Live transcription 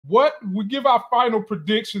we give our final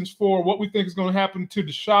predictions for what we think is going to happen to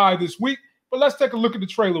the Shy this week. But let's take a look at the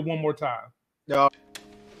trailer one more time. No.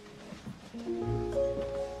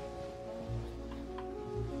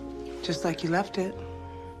 Just like you left it.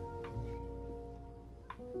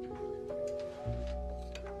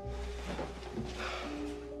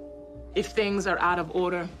 If things are out of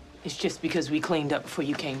order, it's just because we cleaned up before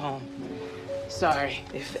you came home. Sorry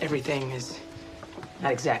if everything is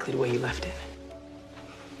not exactly the way you left it.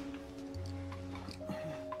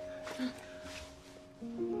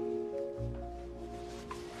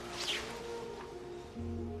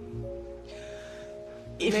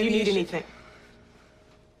 If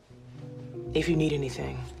you need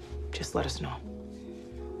anything, just let us know.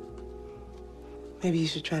 Maybe you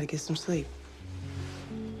should try to get some sleep.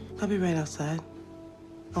 I'll be right outside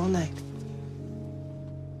all night.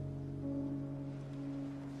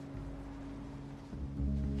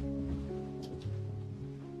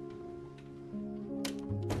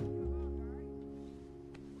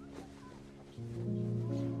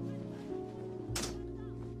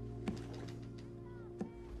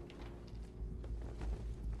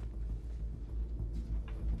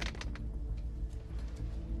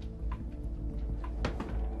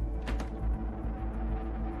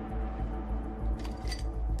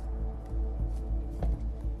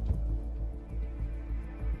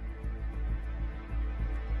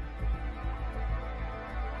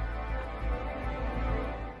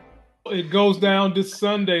 It goes down this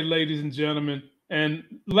Sunday, ladies and gentlemen. And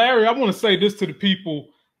Larry, I want to say this to the people.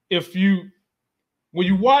 When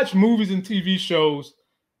you watch movies and TV shows,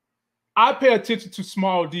 I pay attention to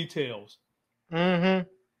small details. Mm-hmm.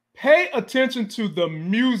 Pay attention to the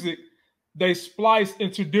music they splice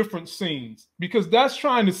into different scenes, because that's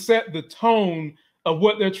trying to set the tone of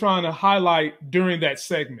what they're trying to highlight during that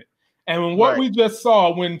segment. And when what we just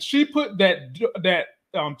saw, when she put that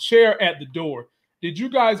chair at the door, did you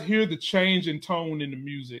guys hear the change in tone in the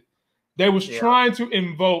music? They was trying to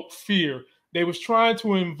invoke fear. They was trying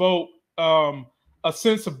to invoke a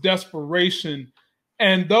sense of desperation.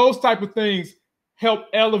 And those type of things help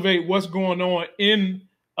elevate what's going on in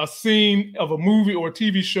a scene of a movie or a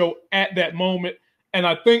TV show at that moment. And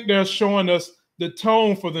I think they're showing us the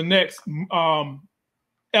tone for the next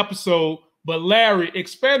episode. But Larry,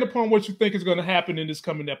 expand upon what you think is going to happen in this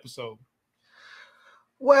coming episode.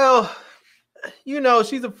 Well, you know,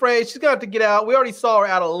 she's afraid she's gonna have to get out. We already saw her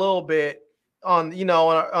out a little bit on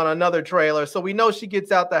another trailer, so we know she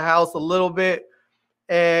gets out the house a little bit,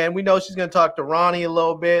 and we know she's gonna talk to Ronnie a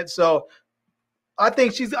little bit. So I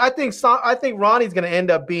think Ronnie's gonna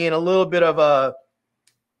end up being a little bit of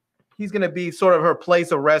he's gonna be sort of her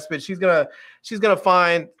place of respite. She's gonna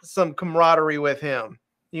find some camaraderie with him,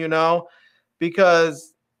 you know,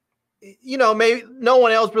 because, you know, maybe no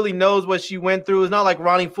one else really knows what she went through. It's not like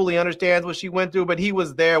Ronnie fully understands what she went through, but he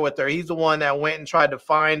was there with her. He's the one that went and tried to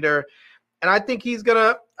find her. And I think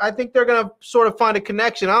they're gonna sort of find a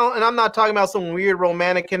connection. And I'm not talking about some weird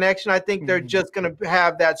romantic connection. I think they're just gonna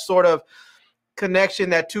have that sort of connection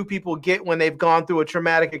that two people get when they've gone through a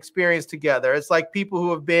traumatic experience together. It's like people who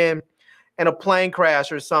have been in a plane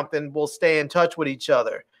crash or something will stay in touch with each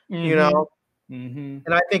other, you know? And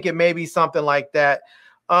I think it may be something like that.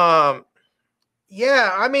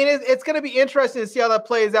 Yeah, I mean, it's going to be interesting to see how that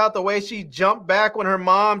plays out. The way she jumped back when her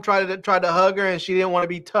mom tried to hug her and she didn't want to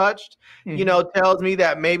be touched, you know, tells me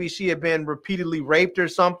that maybe she had been repeatedly raped or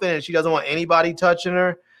something and she doesn't want anybody touching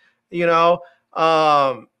her, you know.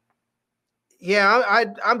 Yeah,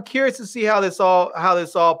 I'm curious to see how this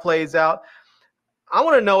all plays out. I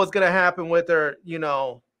want to know what's going to happen with her, you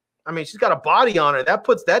know. I mean, she's got a body on her.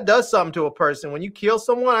 That does something to a person. When you kill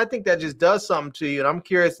someone, I think that just does something to you. And I'm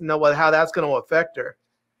curious to know how that's going to affect her.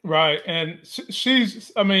 Right. And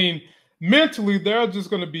I mean, mentally, there are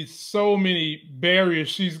just going to be so many barriers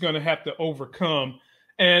she's going to have to overcome.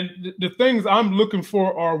 And the things I'm looking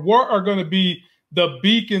for are what are going to be the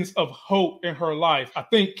beacons of hope in her life. I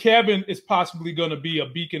think Kevin is possibly going to be a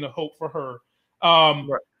beacon of hope for her.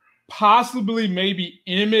 Possibly maybe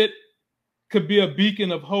Emmett could be a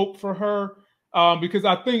beacon of hope for her, because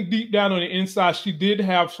I think deep down on the inside, she did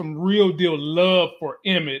have some real deal love for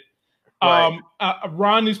Emmett.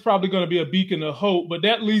 Ronnie's probably going to be a beacon of hope, but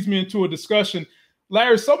that leads me into a discussion.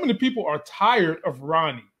 Larry, so many people are tired of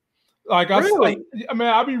Ronnie. Like, really? I mean,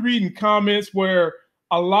 I'll be reading comments where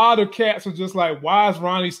a lot of cats are just like, why is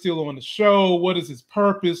Ronnie still on the show? What is his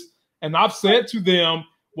purpose? And I've said to them,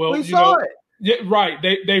 well, you know,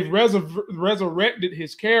 they've resurrected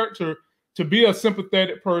his character to be a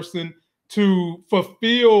sympathetic person, to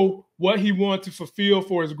fulfill what he wanted to fulfill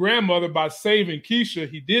for his grandmother by saving Keisha.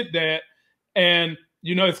 He did that. And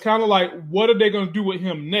You know, it's kind of like, what are they going to do with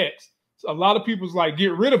him next? So a lot of people's like,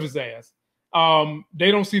 get rid of his ass.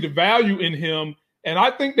 They don't see the value in him. And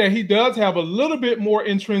I think that he does have a little bit more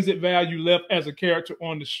intrinsic value left as a character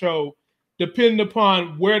on the show, depending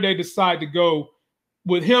upon where they decide to go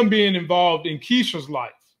with him being involved in Keisha's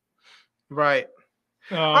life. Right.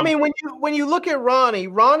 I mean, when you look at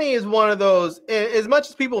Ronnie is one of those, as much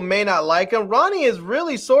as people may not like him, Ronnie is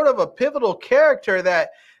really sort of a pivotal character that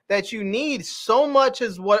you need so much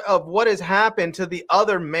as what has happened to the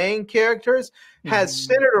other main characters has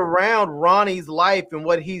centered around Ronnie's life and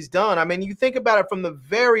what he's done. I mean, you think about it from the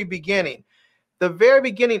very beginning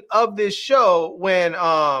of this show when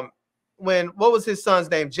what was his son's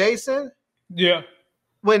name? Jason? Yeah.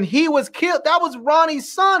 When he was killed, that was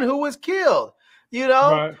Ronnie's son who was killed. You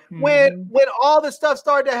know, right. when all the stuff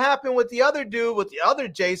started to happen with the other dude, with the other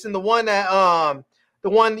Jason, the one,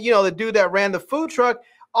 you know, the dude that ran the food truck,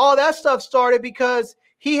 all that stuff started because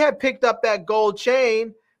he had picked up that gold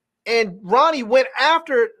chain, and Ronnie went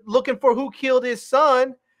after looking for who killed his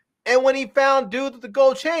son. And when he found dude with the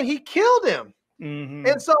gold chain, he killed him.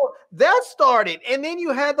 And so that started. And then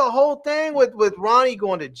you had the whole thing with Ronnie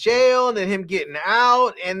going to jail and then him getting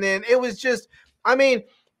out. And then it was just, I mean,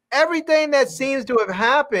 everything that seems to have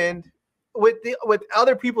happened with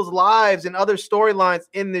other people's lives and other storylines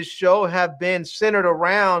in this show have been centered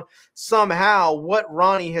around somehow what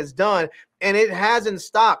Ronnie has done. And it hasn't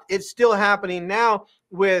stopped. It's still happening now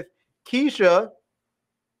with Keisha.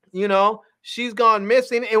 You know, she's gone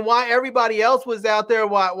missing, and why everybody else was out there,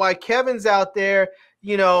 why Kevin's out there,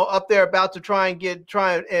 you know, up there about to try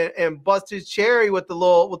and bust his cherry with the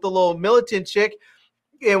little militant chick.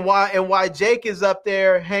 And why Jake is up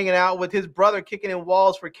there hanging out with his brother, kicking in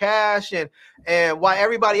walls for cash, and why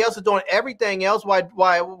everybody else is doing everything else. Why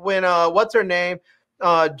when what's her name,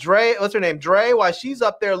 Dre, why she's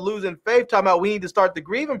up there losing faith, talking about we need to start the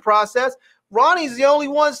grieving process. Ronnie's the only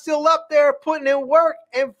one still up there putting in work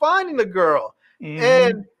and finding the girl.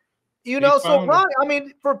 And you know, so Ronnie, I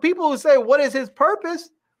mean, for people who say what is his purpose,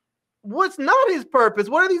 what's not his purpose?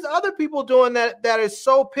 What are these other people doing that is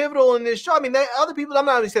so pivotal in this show? I mean, other people, I'm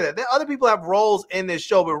not going to say that. Other people have roles in this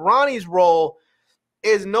show, but Ronnie's role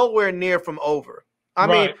is nowhere near from over. I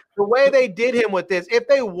mean, the way they did him with this, if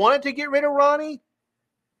they wanted to get rid of Ronnie,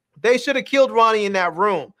 they should have killed Ronnie in that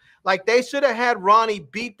room. Like, they should have had Ronnie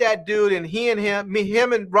beat that dude, and him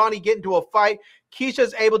and Ronnie get into a fight.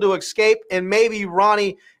 Keisha's able to escape, and maybe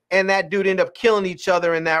Ronnie and that dude end up killing each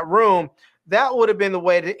other in that room. That would have been the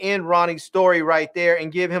way to end Ronnie's story right there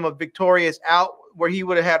and give him a victorious out where he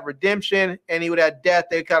would have had redemption and he would have had death.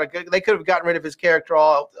 They could have gotten rid of his character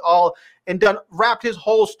all and wrapped his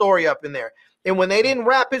whole story up in there. And when they didn't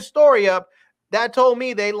wrap his story up, that told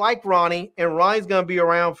me they like Ronnie, and Ronnie's going to be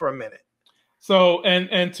around for a minute. So,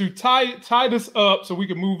 and to tie this up so we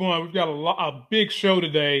can move on, we've got a big show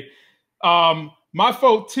today. My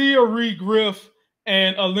folks, Tia Reed Griff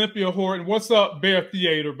and Olympia Horton. What's up, Bear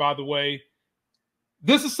Theater, by the way?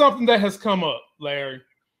 This is something that has come up, Larry.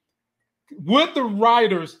 Would the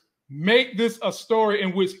writers make this a story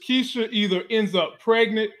in which Keisha either ends up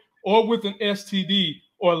pregnant or with an STD,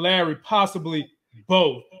 or Larry, possibly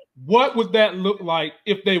both? What would that look like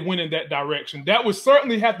if they went in that direction? That would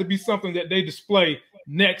certainly have to be something that they display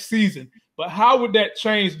next season. But how would that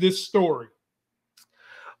change this story?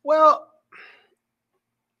 Well,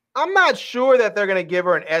 I'm not sure that they're going to give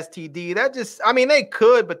her an STD. That just, I mean, they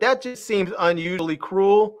could, but that just seems unusually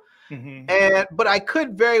cruel. But I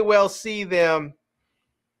could very well see them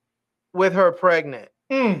with her pregnant,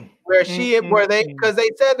 because they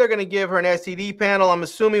said they're going to give her an STD panel. I'm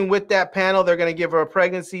assuming with that panel, they're going to give her a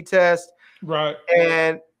pregnancy test. Right.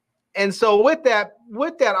 And so with that,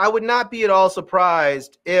 I would not be at all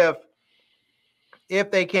surprised if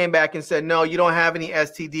they came back and said, no, you don't have any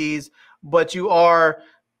STDs, but you are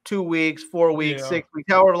 2 weeks, 4 weeks, 6 weeks,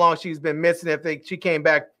 however long she's been missing. If she came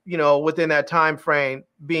back, you know, within that time frame,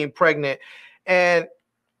 being pregnant, and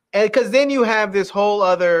because then you have this whole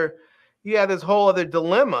other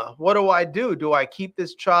dilemma. What do I do? Do I keep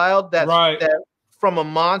this child that's from a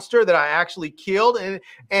monster that I actually killed,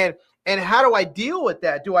 and how do I deal with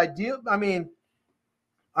that?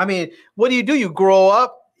 I mean, what do? You grow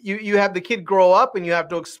up. You have the kid grow up, and you have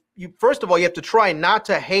to. First of all, you have to try not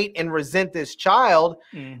to hate and resent this child,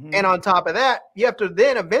 and on top of that, you have to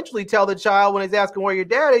then eventually tell the child when he's asking where your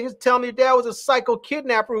dad is, just tell him your dad was a psycho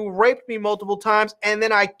kidnapper who raped me multiple times, and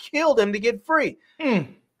then I killed him to get free. I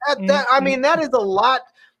mean, that is a lot.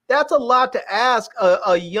 That's a lot to ask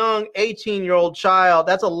a young 18-year-old child.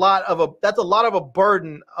 That's a lot of a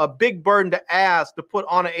burden, a big burden to ask to put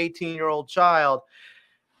on an 18-year-old child,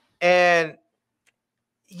 and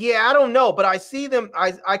Yeah, I don't know, but I see them.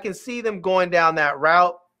 I can see them going down that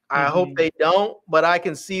route. I hope they don't, but I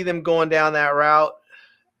can see them going down that route.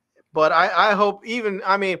 But I hope even.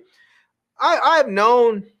 I mean, I have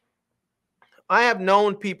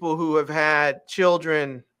known people who have had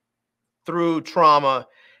children through trauma,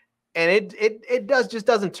 and it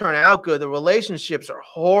doesn't turn out good. The relationships are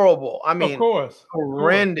horrible. I Of mean, course.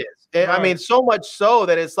 horrendous. Right. I mean, so much so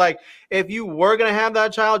that it's like, if you were going to have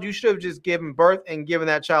that child, you should have just given birth and given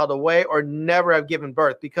that child away, or never have given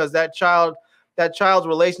birth, because that child's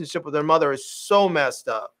relationship with their mother is so messed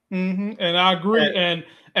up. And I agree.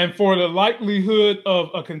 And for the likelihood of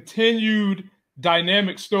a continued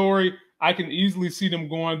dynamic story, I can easily see them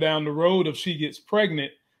going down the road if she gets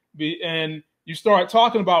pregnant. And you start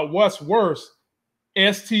talking about what's worse,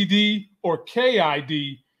 STD or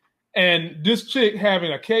KID. And this chick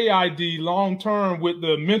having a KID long term with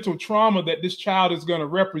the mental trauma that this child is going to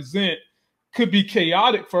represent could be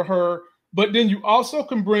chaotic for her. But then you also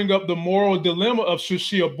can bring up the moral dilemma of, should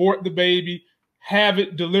she abort the baby, have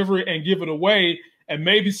it, deliver it, and give it away? And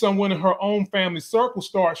maybe someone in her own family circle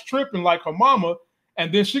starts tripping like her mama.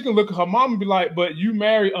 And then she can look at her mom and be like, but you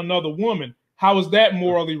married another woman. How is that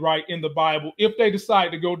morally right in the Bible? If they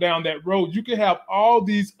decide to go down that road, you can have all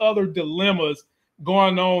these other dilemmas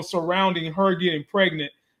going on surrounding her getting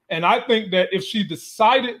pregnant. And I think that if she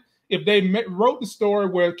decided, if they wrote the story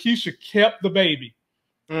where Keisha kept the baby,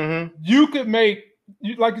 you could make,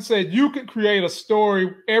 like you said, you could create a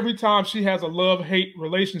story every time she has a love-hate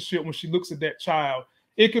relationship when she looks at that child.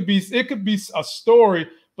 It could be a story,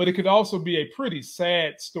 but it could also be a pretty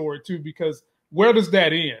sad story too, because where does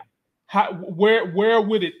that end? Where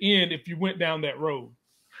would it end if you went down that road?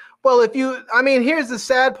 Well, I mean, here's the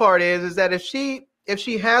sad part is that if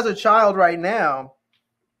she has a child right now,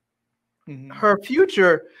 her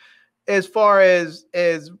future, as far as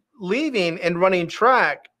leaving and running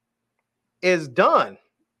track, is done.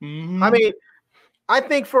 I mean, I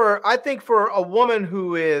think for a woman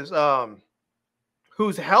who is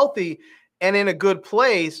who's healthy and in a good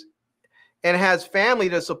place and has family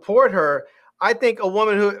to support her, I think a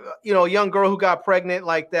woman who, a young girl who got pregnant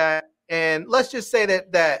like that, and let's just say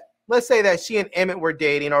that she and Emmett were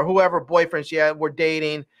dating, or whoever boyfriend she had were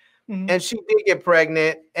dating, and she did get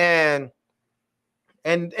pregnant, and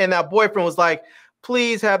that boyfriend was like,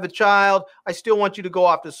 please have the child. I still want you to go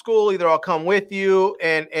off to school. Either I'll come with you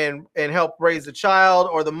and help raise the child,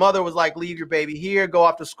 or the mother was like, leave your baby here, go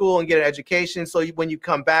off to school and get an education. So when you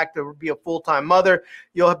come back to be a full-time mother,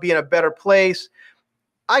 you'll be in a better place.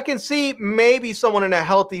 I can see maybe someone in a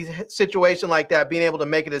healthy situation like that being able to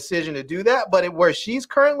make a decision to do that. But where she's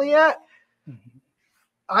currently at,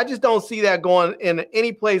 I just don't see that going in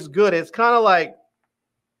any place good. It's kind of like,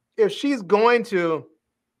 if she's going to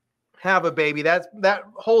have a baby, that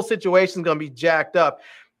whole situation is going to be jacked up.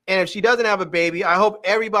 And if she doesn't have a baby, I hope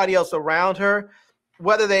everybody else around her,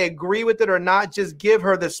 whether they agree with it or not, just give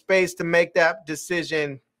her the space to make that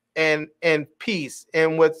decision and peace,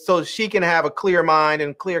 and so she can have a clear mind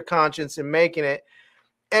and clear conscience in making it.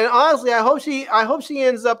 And honestly, I hope she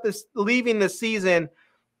ends up leaving the season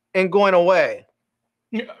and going away.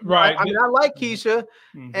 Right. I mean, I like Keisha,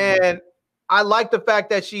 and I like the fact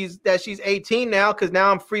that she's 18 now, because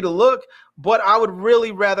now I'm free to look. But I would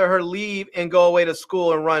really rather her leave and go away to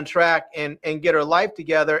school and run track and get her life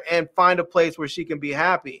together and find a place where she can be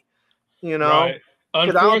happy. Right.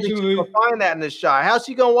 Because I don't think she's gonna find that in this shot. How's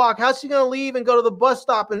she gonna walk? How's she gonna leave and go to the bus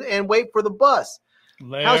stop and wait for the bus?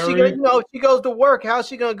 Larry. How's she gonna, if she goes to work, how's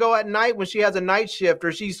she gonna go at night when she has a night shift,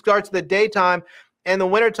 or she starts the daytime and the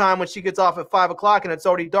wintertime when she gets off at 5 o'clock and it's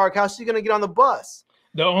already dark? How's she gonna get on the bus?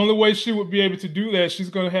 The only way she would be able to do that, she's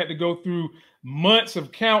gonna have to go through months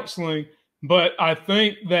of counseling. But I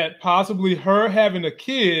think that possibly her having a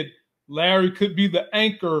kid, Larry, could be the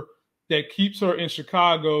anchor that keeps her in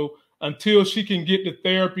Chicago until she can get the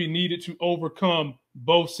therapy needed to overcome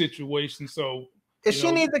both situations. So if she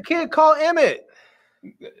needs a kid, call Emmett.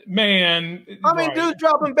 Man, I mean, dude's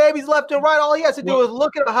dropping babies left and right. All he has to do is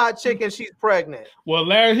look at a hot chick and she's pregnant. Well,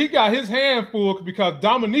 Larry, he got his hand full because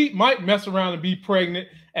Dominique might mess around and be pregnant,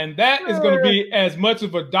 and that is going to be as much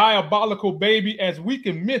of a diabolical baby as we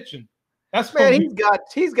can mention. That's man,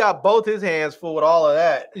 he's got both his hands full with all of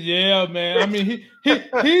that. Yeah, man. I mean,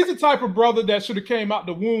 he's the type of brother that should have came out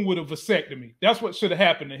the womb with a vasectomy. That's what should have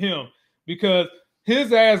happened to him, because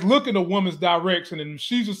his ass look in a woman's direction, and if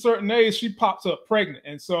she's a certain age, she pops up pregnant.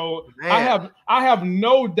 And so man, I have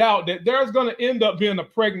no doubt that there's going to end up being a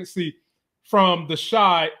pregnancy from The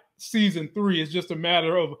Chi season 3. It's just a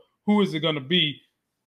matter of who is it going to be.